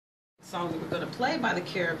songs that we're going to play by the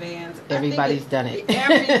Caravans. Everybody's done it.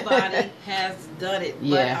 Everybody has done it.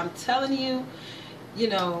 Yeah. But I'm telling you, you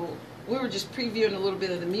know, we were just previewing a little bit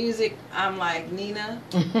of the music. I'm like, Nina,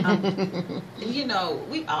 and you know,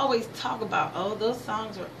 we always talk about, oh, those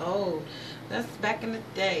songs are old. That's back in the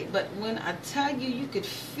day. But when I tell you, you could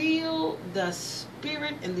feel the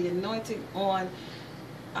spirit and the anointing on,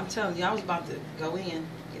 I'm telling you, I was about to go in,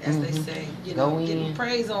 as they say, you know, getting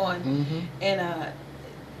praise on. And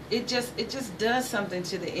it just does something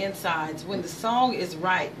to the insides when the song is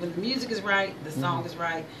right, when the music is right, the song is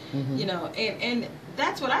right, you know, and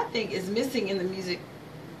that's what I think is missing in the music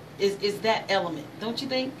is that element, don't you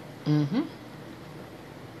think?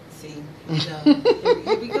 See,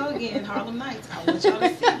 here we go again, Harlem Nights. I want y'all to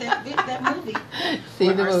see that movie. See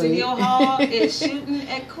where the Arsenio movie. Hall is shooting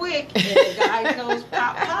at Quick, and the guy goes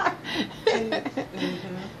pop pop, and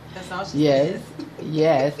that's all she says.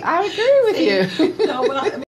 Yes, I agree with you. No, but